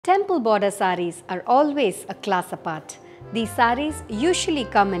Temple border sarees are always a class apart. These sarees usually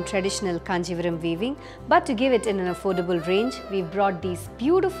come in traditional Kanjivaram weaving, but to give it in an affordable range, we've brought these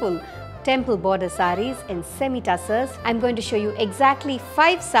beautiful temple border sarees in semi-tussars. I'm going to show you exactly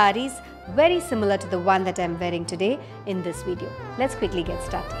 5 sarees very similar to the one that I'm wearing today in this video. Let's quickly get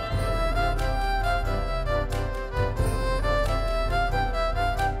started.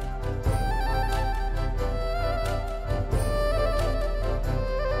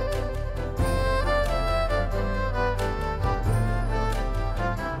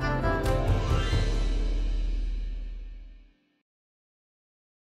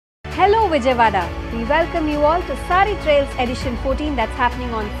 Hello Vijayawada, we welcome you all to Saree Trails Edition 14 that's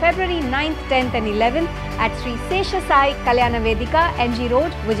happening on February 9th, 10th and 11th at Sri Sesha Kalyana Vedika, NG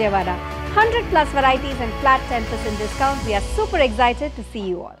Road, Vijayawada. 100 plus varieties and flat 10% discount. We are super excited to see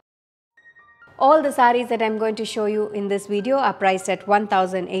you all. All the sarees that I'm going to show you in this video are priced at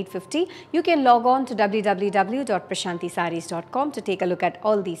 1,850. You can log on to www.prashantisarees.com to take a look at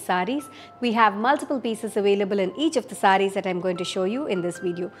all these sarees. We have multiple pieces available in each of the sarees that I'm going to show you in this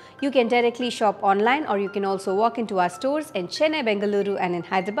video. You can directly shop online or you can also walk into our stores in Chennai, Bangalore and in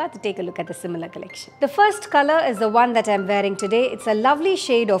Hyderabad to take a look at the similar collection. The first color is the one that I'm wearing today. It's a lovely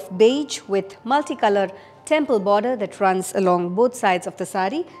shade of beige with multicolor temple border that runs along both sides of the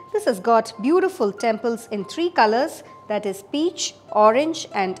saree. This has got beautiful temples in 3 colors, that is peach, orange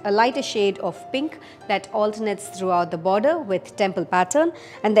and a lighter shade of pink that alternates throughout the border with temple pattern,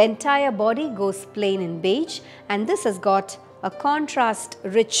 and the entire body goes plain in beige, and this has got a contrast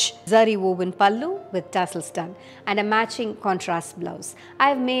rich zari woven pallu with tassels done and a matching contrast blouse. I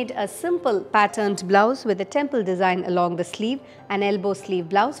have made a simple patterned blouse with a temple design along the sleeve, an elbow sleeve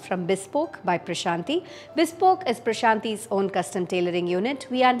blouse from Bespoke by Prashanti. Bespoke is Prashanti's own custom tailoring unit.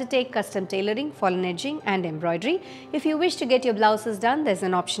 We undertake custom tailoring, fallen edging and embroidery. If you wish to get your blouses done, there's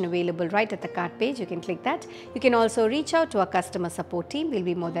an option available right at the cart page. You can click that. You can also reach out to our customer support team. We'll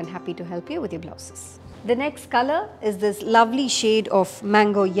be more than happy to help you with your blouses. The next color is this lovely shade of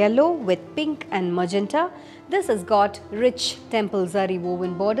mango yellow with pink and magenta. This has got rich temple zari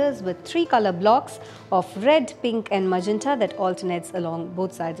woven borders with 3 color blocks of red, pink and magenta that alternates along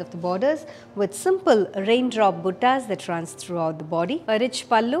both sides of the borders with simple raindrop buttas that runs throughout the body. A rich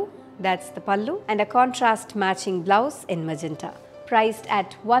pallu, that's the pallu, and a contrast matching blouse in magenta, priced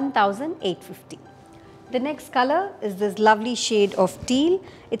at 1,850. The next color is this lovely shade of teal.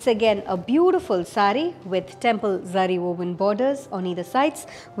 It's again a beautiful saree with temple zari woven borders on either sides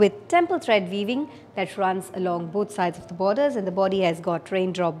with temple thread weaving that runs along both sides of the borders, and the body has got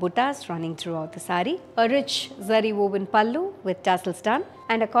raindrop buttas running throughout the saree. A rich zari woven pallu with tassels done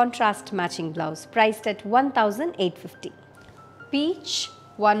and a contrast matching blouse, priced at 1,850. Peach,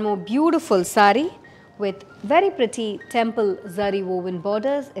 one more beautiful saree with very pretty temple zari woven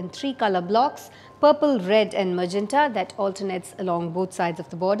borders in 3 color blocks, purple, red and magenta that alternates along both sides of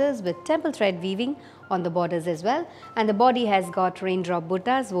the borders with temple thread weaving on the borders as well, and the body has got raindrop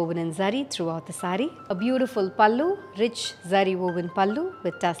buttas woven in zari throughout the saree. A beautiful pallu, rich zari woven pallu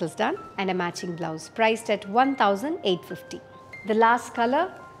with tassels done and a matching blouse, priced at 1,850. The last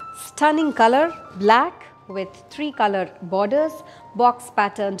color, stunning color, black with 3 color borders, box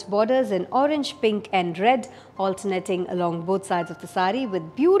patterned borders in orange, pink and red alternating along both sides of the saree with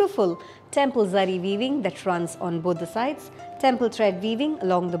beautiful temple zari weaving that runs on both the sides, temple thread weaving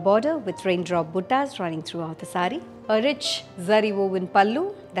along the border with raindrop buttas running throughout the saree. A rich zari woven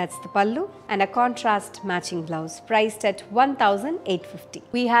pallu, that's the pallu, and a contrast matching blouse, priced at 1,850.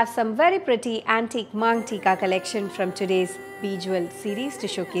 We have some very pretty antique Mangtika collection from today's Jewel series to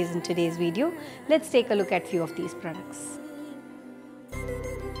showcase in today's video. Let's take a look at few of these products.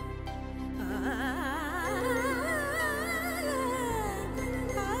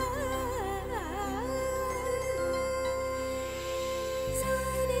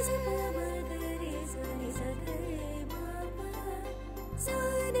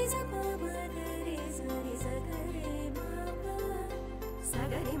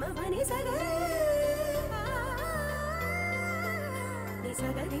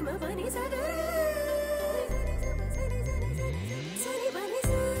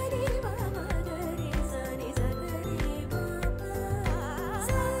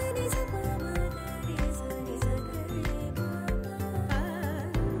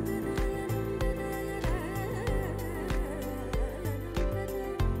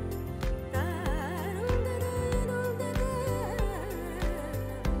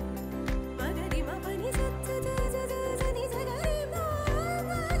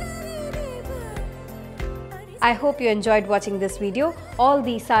 I hope you enjoyed watching this video. All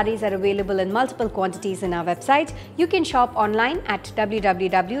these sarees are available in multiple quantities in our website. You can shop online at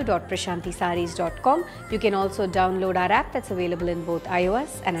www.prashantisarees.com. You can also download our app that's available in both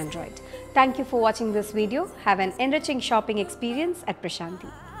iOS and Android. Thank you for watching this video. Have an enriching shopping experience at Prashanti.